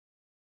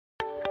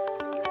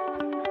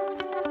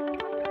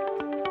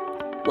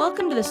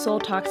Welcome to the Soul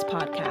Talks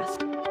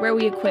podcast, where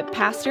we equip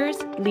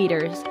pastors,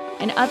 leaders,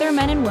 and other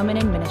men and women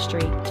in ministry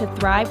to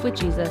thrive with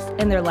Jesus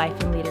in their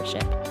life and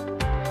leadership.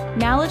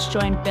 Now let's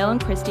join Bill and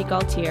Christy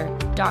Gaultier,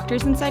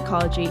 doctors in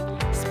psychology,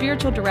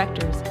 spiritual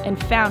directors, and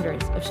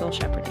founders of Soul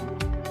Shepherding.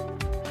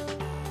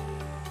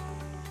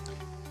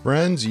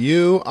 Friends,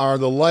 you are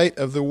the light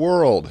of the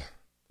world.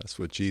 That's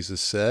what Jesus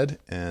said,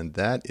 and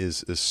that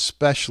is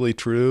especially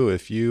true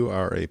if you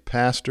are a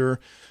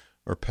pastor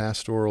or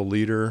pastoral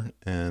leader,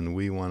 and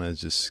we want to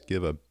just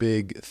give a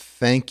big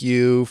thank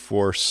you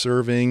for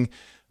serving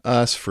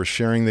us, for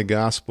sharing the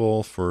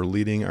gospel, for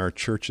leading our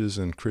churches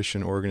and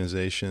Christian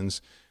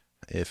organizations.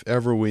 If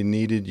ever we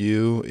needed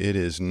you, it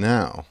is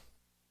now.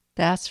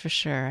 That's for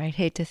sure. I'd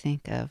hate to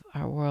think of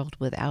our world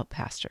without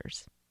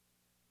pastors.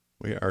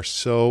 We are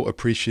so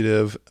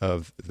appreciative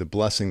of the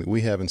blessing that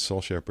we have in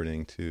Soul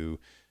Shepherding to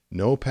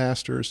know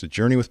pastors, to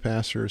journey with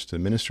pastors, to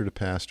minister to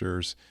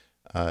pastors.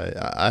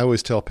 I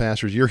always tell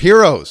pastors, you're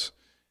heroes.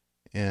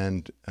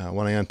 And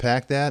when I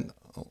unpack that,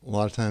 a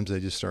lot of times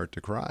they just start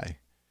to cry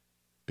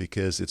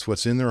because it's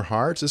what's in their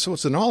hearts. It's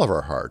what's in all of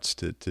our hearts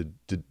to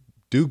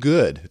do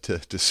good,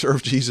 to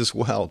serve Jesus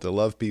well, to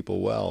love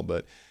people well.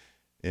 But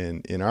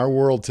in our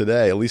world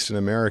today, at least in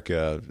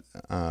America,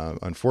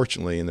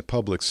 unfortunately, in the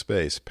public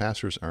space,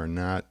 pastors are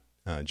not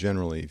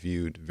generally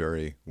viewed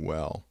very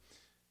well.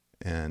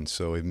 And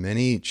so we have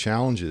many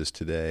challenges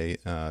today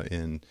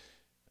in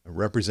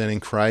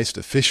representing Christ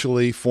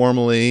officially,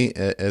 formally,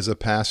 as a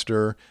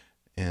pastor.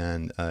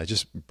 And it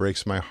just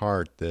breaks my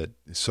heart that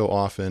so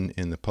often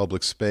in the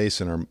public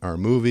space, in our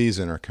movies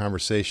and our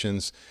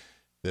conversations,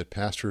 that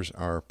pastors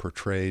are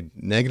portrayed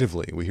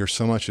negatively. We hear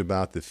so much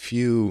about the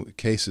few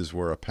cases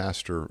where a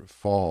pastor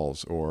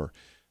falls or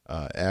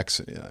acts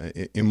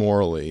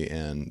immorally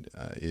and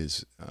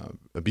is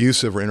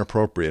abusive or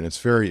inappropriate. And it's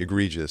very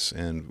egregious,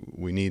 and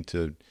we need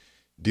to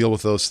deal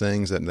with those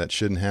things that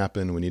shouldn't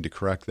happen. We need to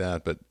correct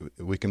that, but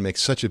we can make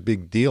such a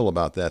big deal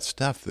about that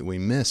stuff that we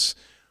miss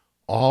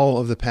all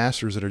of the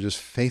pastors that are just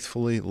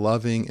faithfully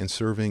loving and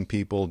serving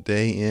people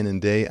day in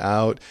and day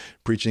out,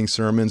 preaching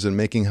sermons and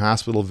making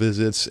hospital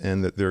visits,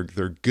 and that they're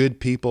good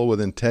people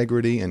with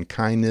integrity and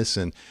kindness.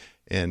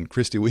 And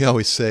Christy, we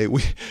always say,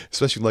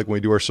 especially like when we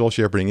do our Soul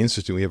Shepherding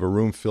Institute, we have a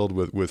room filled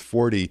with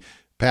 40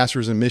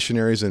 pastors and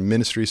missionaries and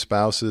ministry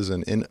spouses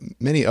and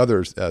many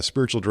others,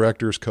 spiritual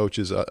directors,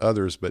 coaches,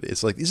 others. But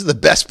it's like, these are the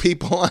best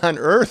people on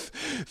earth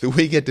that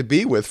we get to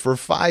be with for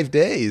 5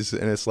 days.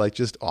 And it's like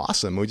just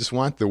awesome. We just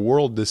want the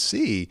world to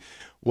see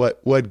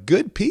what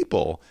good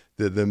people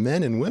the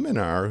men and women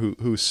are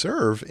who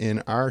serve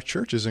in our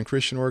churches and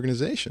Christian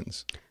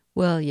organizations.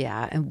 Well,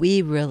 yeah, and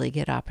we really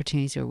get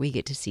opportunities where we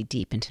get to see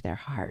deep into their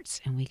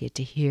hearts, and we get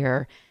to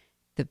hear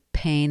the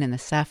pain and the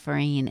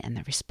suffering and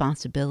the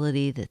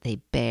responsibility that they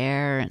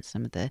bear and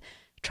some of the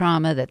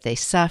trauma that they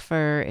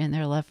suffer in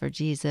their love for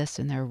Jesus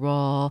and their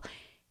role.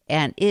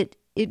 And it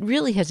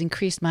really has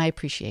increased my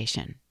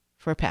appreciation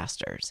for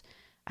pastors.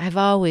 I've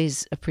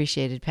always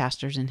appreciated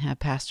pastors and have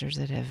pastors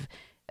that have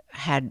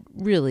had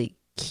really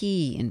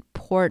key,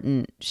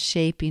 important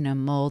shaping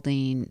and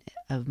molding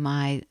of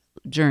my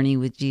journey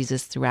with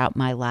Jesus throughout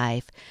my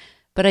life.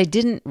 But I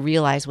didn't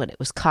realize what it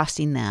was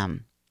costing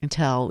them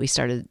until we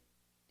started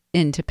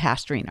into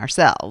pastoring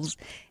ourselves.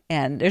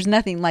 And there's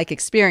nothing like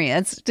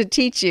experience to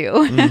teach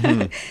you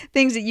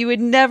things that you would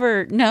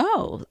never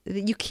know,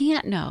 that you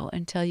can't know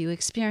until you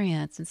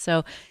experience. And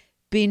so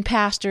being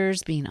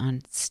pastors, being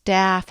on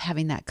staff,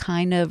 having that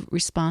kind of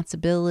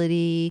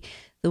responsibility,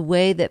 the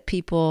way that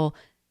people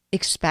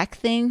expect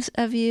things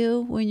of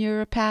you when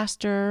you're a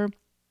pastor,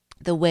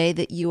 the way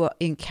that you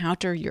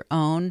encounter your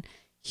own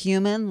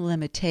human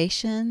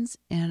limitations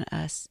in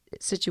a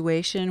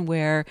situation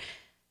where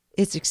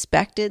it's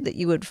expected that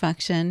you would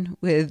function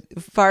with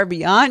far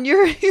beyond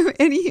your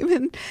any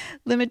human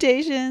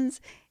limitations,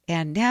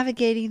 and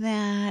navigating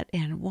that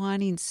and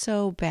wanting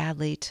so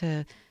badly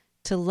to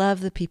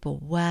love the people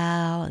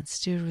well and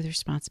steward with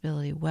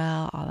responsibility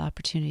well, all the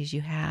opportunities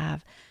you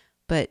have,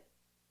 but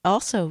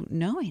also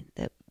knowing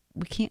that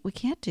we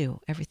can't do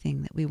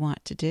everything that we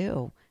want to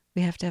do.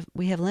 We have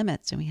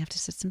limits, and we have to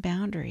set some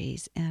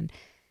boundaries, and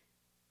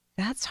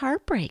that's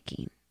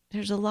heartbreaking.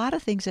 There's a lot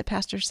of things that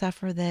pastors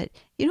suffer that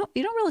you don't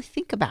really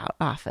think about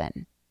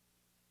often.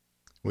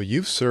 Well,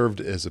 you've served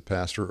as a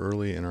pastor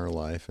early in our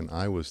life, and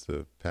I was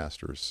the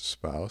pastor's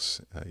spouse.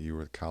 You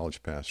were the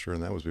college pastor,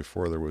 and that was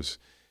before there was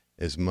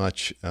as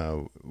much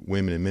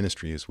women in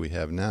ministry as we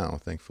have now.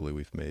 Thankfully,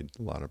 we've made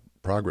a lot of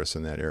progress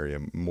in that area.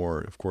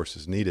 More, of course,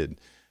 is needed.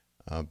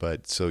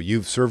 But so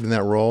you've served in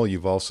that role.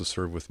 You've also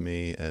served with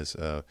me as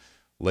a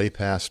lay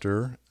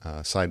pastor,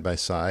 side by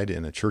side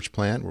in a church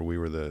plant where we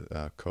were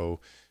the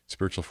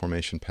co-spiritual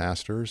formation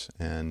pastors.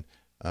 And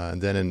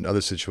then in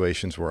other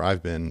situations where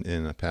I've been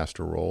in a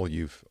pastor role,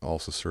 you've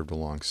also served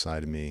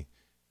alongside of me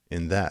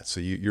in that. So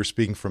you're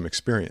speaking from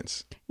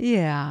experience.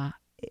 Yeah,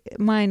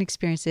 mine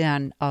experience,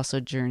 and also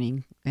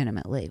journeying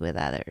intimately with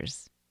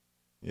others.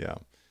 Yeah.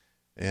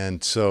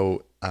 And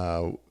so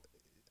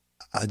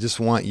I just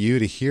want you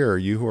to hear,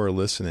 you who are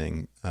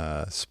listening,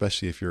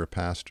 especially if you're a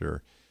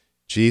pastor,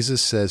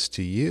 Jesus says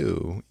to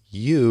you,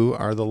 you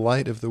are the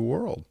light of the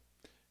world.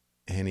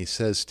 And he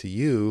says to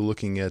you,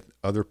 looking at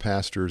other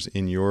pastors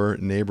in your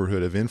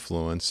neighborhood of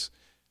influence,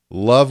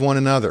 love one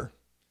another.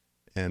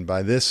 And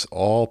by this,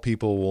 all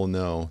people will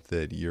know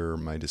that you're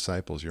my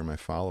disciples, you're my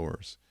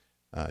followers.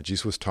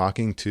 Jesus was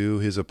talking to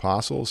his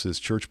apostles, his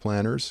church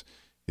planters,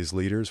 his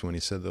leaders, when he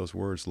said those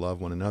words,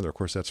 love one another. Of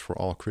course, that's for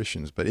all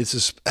Christians, but it's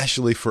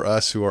especially for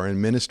us who are in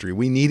ministry.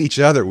 We need each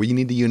other. We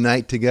need to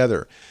unite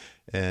together.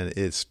 And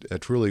it's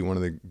truly one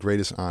of the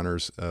greatest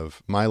honors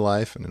of my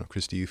life, and I know,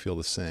 Christy, you feel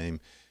the same,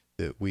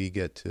 that we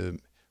get to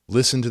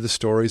listen to the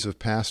stories of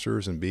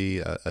pastors and be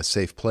a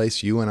safe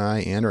place, you and I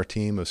and our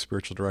team of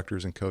spiritual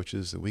directors and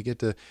coaches, that we get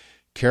to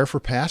care for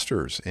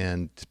pastors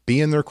and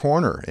be in their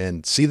corner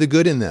and see the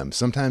good in them.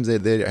 Sometimes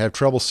they have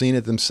trouble seeing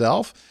it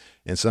themselves,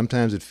 and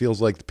sometimes it feels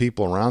like the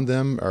people around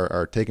them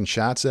are taking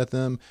shots at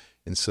them.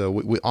 And so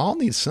we all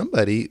need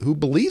somebody who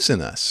believes in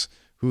us,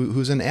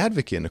 who's an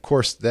advocate. And of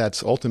course,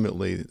 that's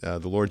ultimately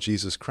the Lord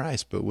Jesus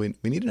Christ, but we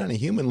need it on a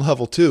human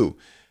level too.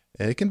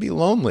 And it can be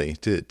lonely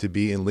to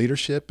be in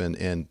leadership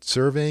and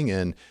serving,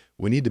 and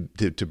we need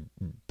to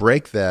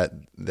break that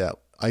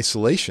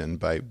isolation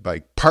by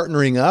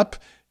partnering up,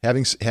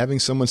 having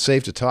someone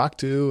safe to talk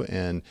to,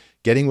 and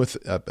getting with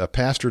a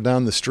pastor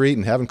down the street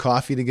and having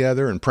coffee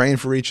together and praying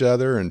for each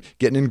other and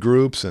getting in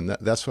groups. And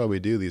that's why we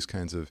do these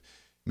kinds of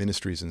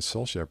ministries in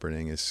soul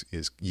shepherding. Is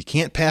you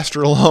can't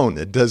pastor alone.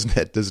 It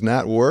does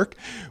not work.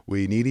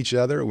 We need each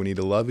other. We need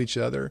to love each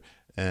other.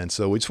 And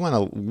so we just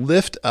want to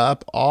lift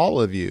up all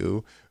of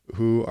you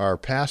who are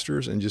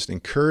pastors and just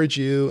encourage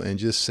you and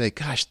just say,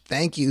 gosh,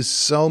 thank you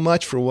so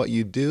much for what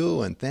you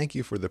do, and thank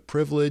you for the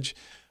privilege of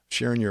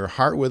sharing your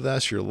heart with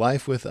us, your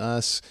life with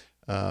us.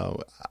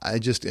 I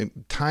just,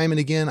 time and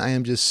again, I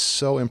am just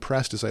so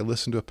impressed as I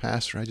listen to a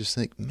pastor. I just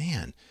think,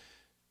 man,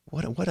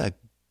 what a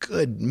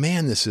good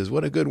man this is.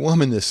 What a good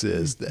woman this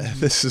is.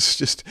 This is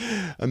just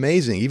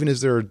amazing. Even as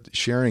they're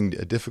sharing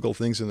difficult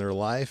things in their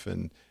life,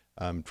 and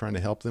I'm trying to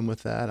help them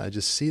with that, I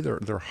just see their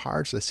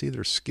hearts. I see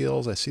their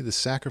skills. I see the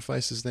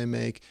sacrifices they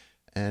make.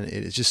 And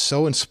it's just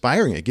so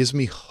inspiring. It gives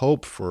me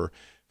hope for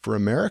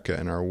America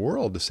and our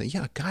world to say,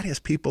 yeah, God has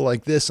people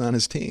like this on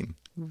his team.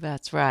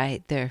 That's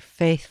right. They're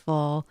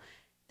faithful.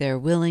 They're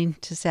willing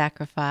to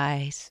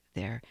sacrifice.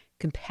 They're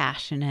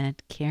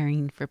compassionate,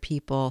 caring for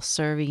people,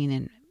 serving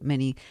in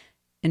many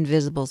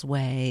invisible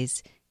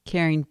ways,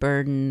 carrying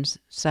burdens,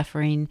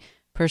 suffering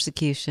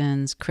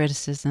persecutions,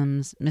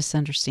 criticisms,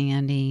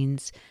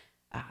 misunderstandings,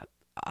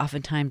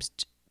 oftentimes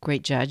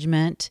great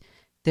judgment.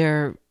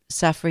 They're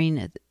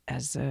suffering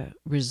as a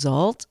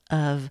result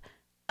of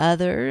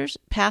others,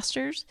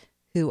 pastors,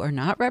 who are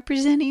not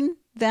representing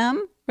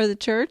them or the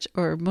church,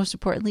 or most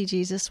importantly,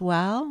 Jesus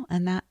well,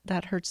 and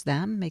that hurts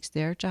them, makes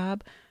their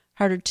job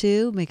harder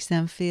too, makes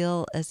them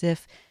feel as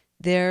if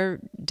they're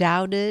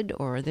doubted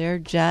or they're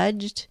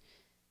judged,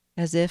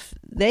 as if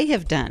they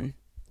have done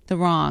the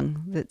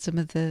wrong that some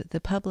of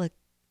the public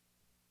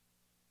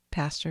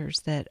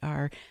pastors that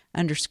are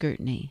under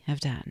scrutiny have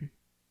done.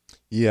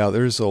 Yeah,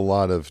 there's a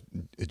lot of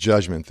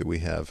judgment that we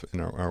have in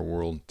our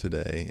world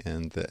today,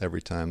 and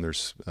every time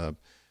there's a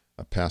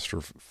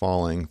pastor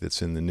falling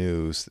that's in the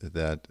news,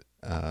 that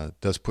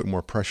does put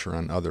more pressure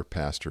on other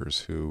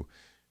pastors who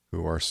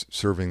are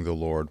serving the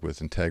Lord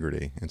with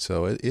integrity. And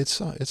so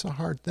it's a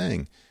hard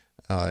thing.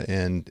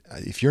 And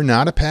if you're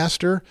not a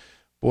pastor,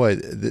 boy,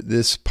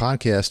 this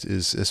podcast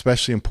is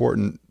especially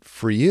important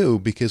for you,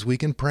 because we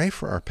can pray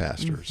for our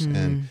pastors. Mm-hmm.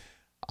 And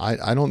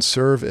I don't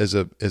serve as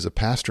a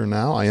pastor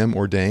now. I am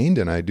ordained,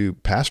 and I do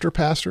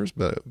pastors,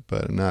 but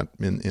I'm not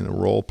in a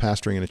role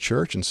pastoring in a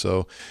church. And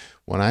so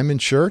when I'm in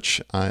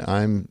church,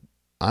 I'm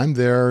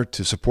there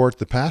to support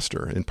the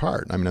pastor in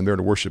part. I mean, I'm there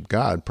to worship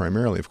God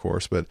primarily, of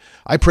course, but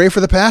I pray for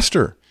the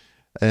pastor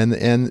and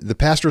the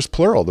pastor's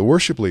plural, the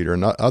worship leader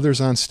and others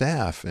on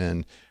staff.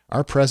 And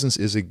our presence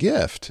is a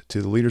gift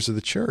to the leaders of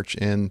the church.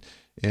 And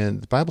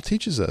the Bible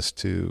teaches us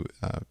to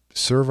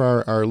serve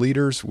our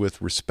leaders with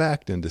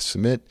respect and to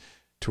submit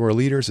to our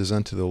leaders as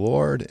unto the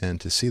Lord, and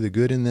to see the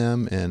good in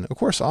them. And of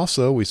course,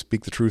 also we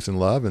speak the truth in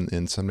love,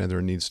 and sometimes there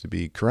needs to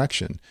be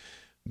correction.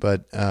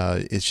 But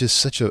it's just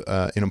such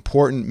an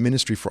important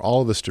ministry for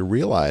all of us to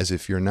realize.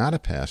 If you're not a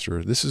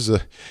pastor, this is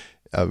it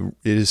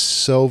is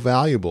so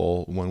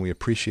valuable when we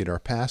appreciate our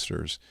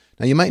pastors.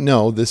 Now, you might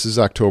know this is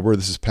October.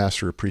 This is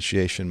Pastor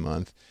Appreciation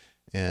Month,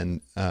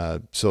 and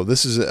so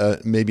this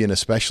is maybe an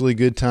especially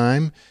good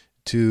time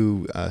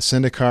to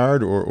send a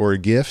card or a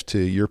gift to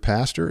your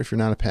pastor if you're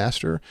not a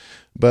pastor.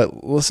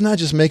 But let's not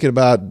just make it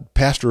about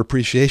Pastor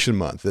Appreciation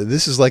Month.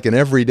 This is like an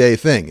everyday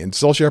thing. In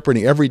soul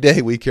shepherding, every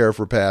day we care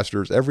for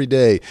pastors. Every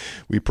day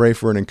we pray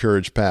for and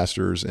encourage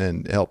pastors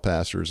and help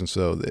pastors. And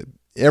so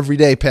every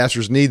day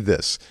pastors need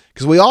this,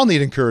 because we all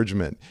need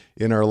encouragement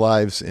in our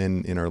lives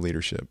and in our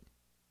leadership.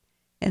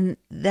 And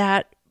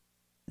that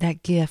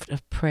gift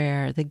of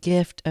prayer, the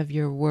gift of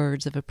your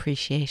words of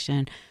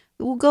appreciation,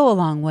 will go a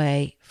long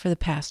way for the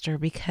pastor,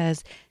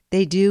 because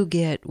they do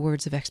get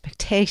words of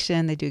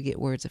expectation. They do get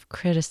words of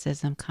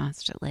criticism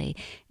constantly.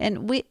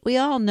 And we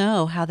all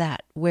know how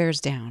that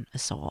wears down a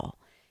soul.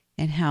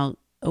 and how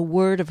a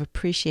word of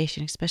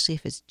appreciation, especially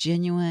if it's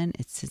genuine,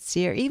 it's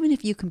sincere, even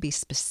if you can be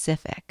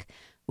specific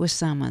with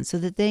someone so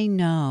that they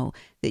know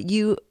that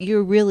you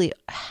really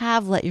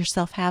have let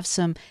yourself have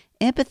some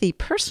empathy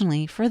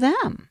personally for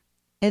them.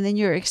 And then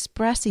you're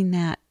expressing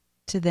that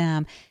to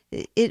them.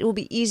 It will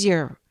be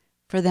easier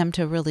for them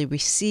to really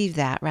receive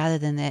that rather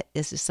than that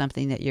this is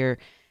something that you're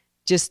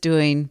just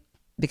doing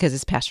because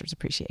it's Pastor's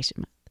Appreciation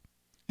Month.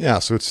 Yeah,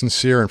 so it's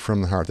sincere and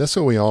from the heart. That's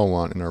what we all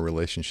want in our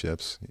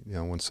relationships.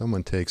 When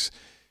someone takes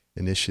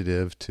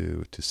initiative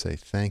to say,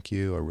 thank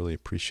you, I really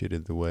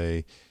appreciated the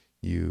way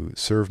you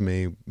served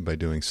me by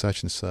doing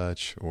such and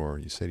such, or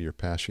you say to your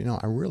pastor,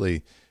 I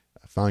really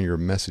found your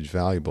message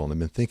valuable, and I've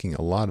been thinking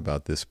a lot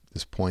about this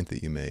point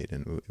that you made,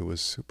 and it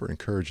was super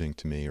encouraging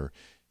to me, or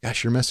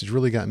gosh, your message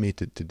really got me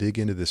to dig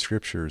into the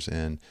scriptures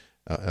and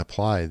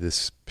apply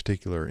this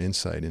particular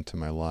insight into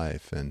my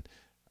life. And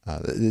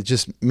it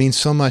just means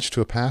so much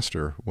to a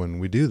pastor when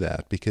we do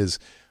that, because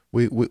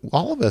we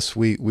all of us,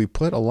 we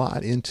put a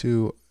lot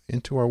into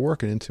our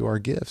work and into our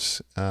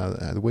gifts,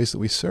 the ways that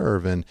we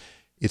serve. And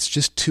it's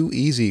just too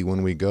easy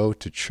when we go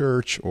to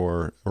church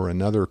or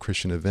another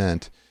Christian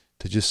event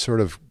to just sort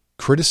of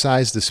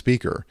criticize the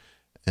speaker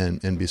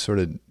and be sort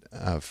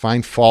of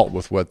find fault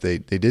with what they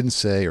didn't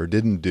say or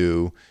didn't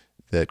do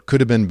that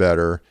could have been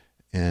better.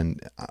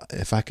 And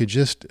if I could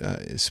just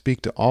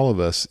speak to all of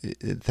us,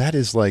 that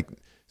is like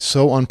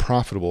so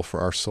unprofitable for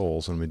our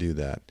souls when we do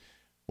that.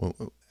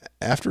 Well,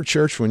 after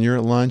church, when you're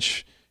at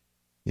lunch,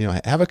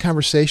 have a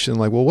conversation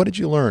like, well, what did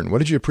you learn? What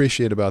did you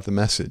appreciate about the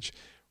message?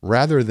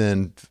 Rather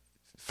than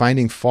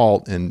finding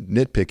fault and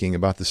nitpicking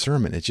about the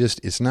sermon.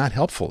 It's not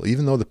helpful.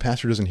 Even though the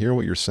pastor doesn't hear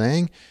what you're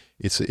saying,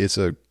 it's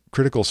a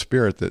critical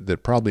spirit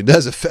that probably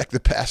does affect the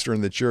pastor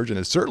and the church, and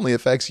it certainly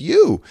affects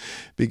you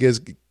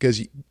because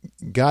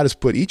God has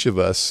put each of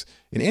us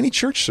in any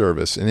church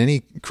service, in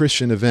any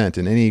Christian event,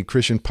 in any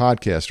Christian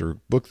podcast or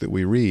book that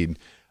we read.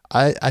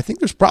 I think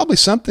there's probably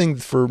something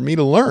for me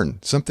to learn,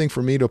 something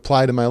for me to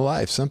apply to my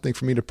life, something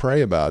for me to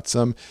pray about,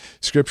 some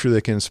scripture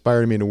that can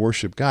inspire me to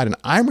worship God. And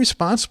I'm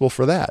responsible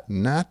for that,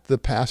 not the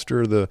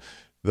pastor, the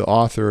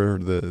author,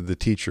 the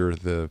teacher,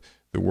 the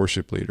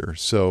worship leader.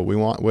 So we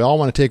all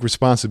want to take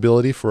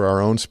responsibility for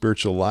our own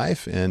spiritual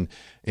life and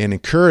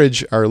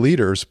encourage our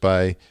leaders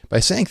by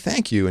saying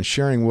thank you and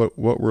sharing what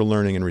we're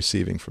learning and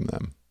receiving from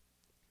them.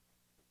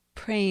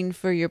 Praying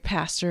for your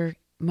pastor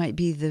might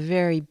be the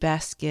very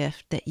best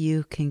gift that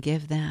you can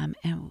give them.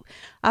 And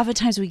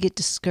oftentimes we get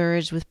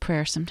discouraged with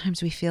prayer.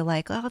 Sometimes we feel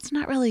like, oh, it's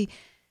not really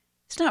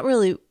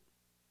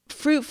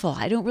fruitful.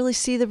 I don't really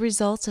see the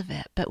results of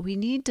it. But we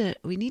need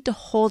to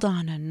hold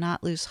on and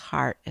not lose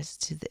heart as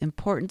to the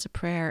importance of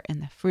prayer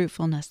and the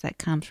fruitfulness that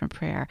comes from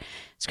prayer.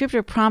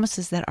 Scripture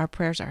promises that our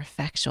prayers are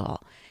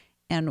effectual.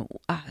 And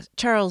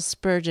Charles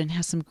Spurgeon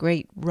has some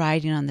great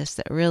writing on this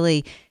that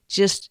really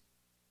just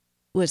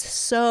was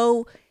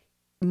so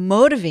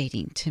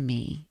motivating to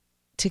me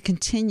to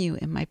continue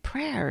in my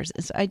prayers.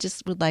 And so I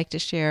just would like to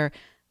share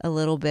a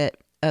little bit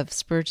of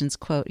Spurgeon's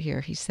quote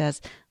here. He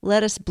says,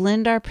 "Let us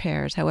blend our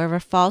prayers, however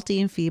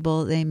faulty and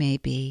feeble they may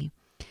be.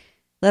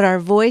 Let our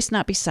voice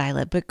not be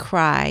silent, but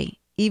cry,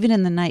 even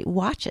in the night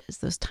watches."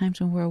 Those times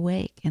when we're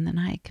awake in the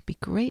night could be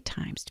great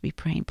times to be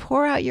praying.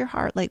 "Pour out your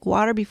heart like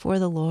water before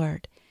the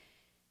Lord.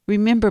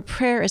 Remember,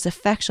 prayer is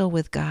effectual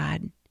with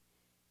God.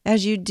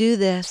 As you do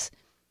this,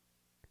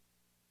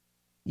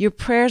 your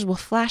prayers will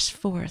flash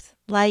forth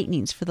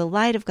lightnings, for the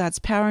light of God's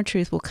power and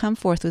truth will come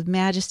forth with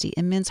majesty,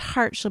 and men's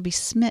hearts shall be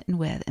smitten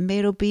with and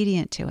made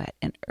obedient to it,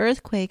 and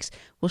earthquakes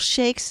will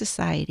shake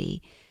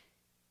society,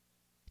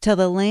 till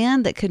the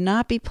land that could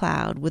not be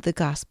plowed with the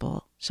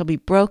gospel shall be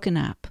broken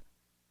up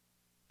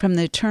from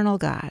the eternal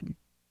God."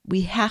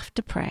 We have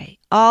to pray.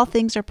 All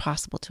things are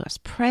possible to us.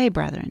 Pray,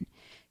 brethren.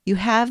 You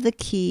have the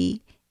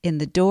key in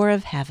the door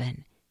of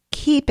heaven.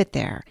 Keep it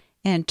there,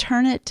 and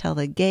turn it till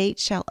the gate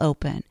shall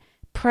open.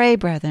 Pray,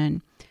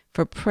 brethren,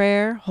 for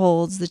prayer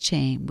holds the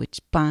chain which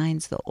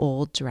binds the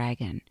old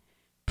dragon.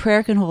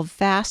 Prayer can hold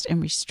fast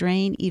and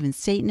restrain even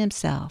Satan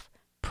himself.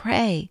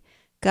 Pray.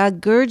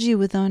 God girds you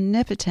with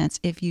omnipotence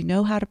if you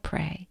know how to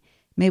pray.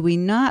 May we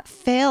not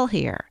fail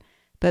here,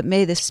 but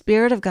may the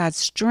Spirit of God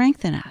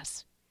strengthen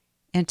us,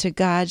 and to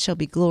God shall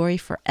be glory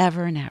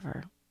forever and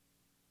ever.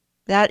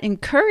 That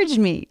encouraged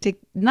me to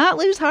not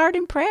lose heart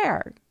in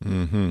prayer.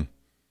 Mm-hmm.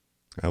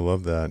 I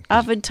love that.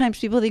 Oftentimes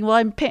people think, well,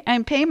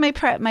 I'm paying my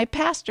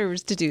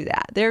pastors to do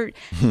that.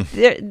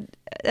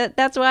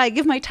 That's why I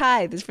give my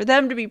tithe, is for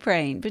them to be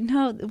praying. But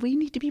no, we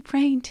need to be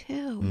praying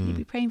too. We need to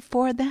be praying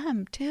for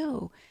them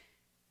too.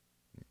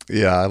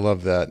 Yeah, I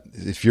love that.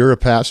 If you're a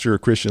pastor or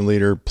Christian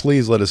leader,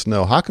 please let us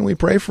know. How can we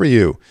pray for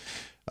you?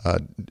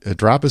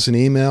 Drop us an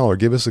email or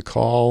give us a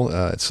call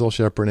at Soul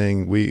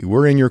Shepherding.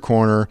 We're in your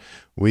corner.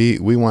 We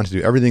want to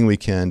do everything we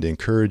can to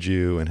encourage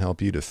you and help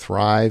you to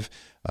thrive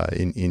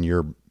in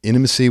your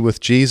intimacy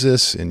with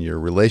Jesus, in your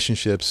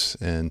relationships,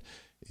 and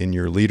in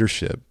your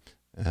leadership.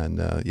 And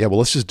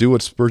let's just do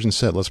what Spurgeon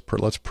said.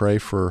 Let's pray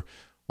for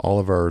all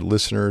of our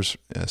listeners,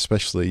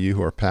 especially you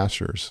who are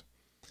pastors.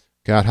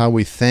 God, how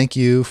we thank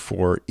you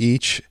for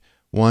each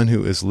one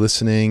who is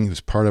listening,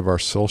 who's part of our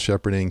soul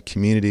shepherding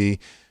community.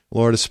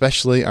 Lord,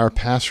 especially our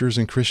pastors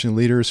and Christian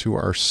leaders who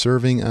are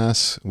serving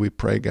us, we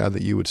pray, God,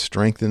 that you would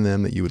strengthen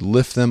them, that you would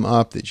lift them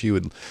up, that you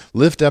would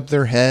lift up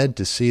their head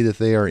to see that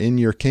they are in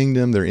your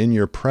kingdom, they're in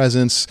your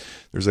presence.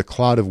 There's a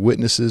cloud of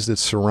witnesses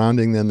that's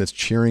surrounding them, that's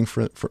cheering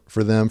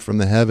for them from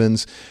the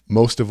heavens.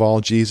 Most of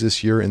all,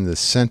 Jesus, you're in the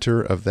center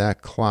of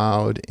that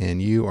cloud,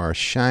 and you are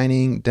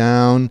shining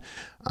down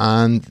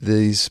on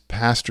these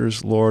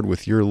pastors, Lord,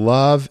 with your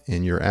love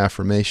and your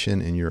affirmation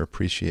and your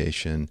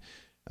appreciation.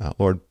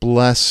 Lord,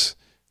 bless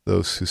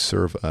those who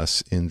serve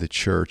us in the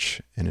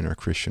church and in our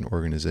Christian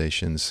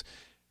organizations.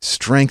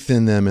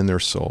 Strengthen them in their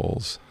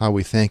souls. How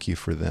we thank you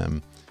for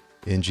them.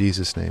 In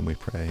Jesus' name we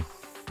pray.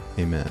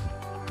 Amen.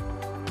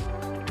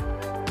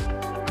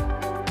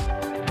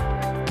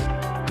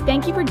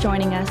 Thank you for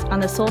joining us on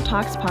the Soul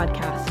Talks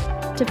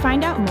podcast. To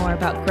find out more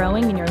about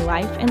growing in your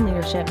life and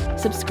leadership,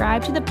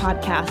 subscribe to the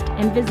podcast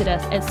and visit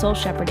us at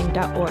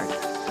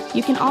soulshepherding.org.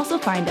 You can also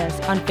find us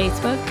on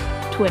Facebook,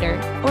 Twitter,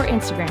 or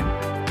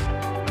Instagram.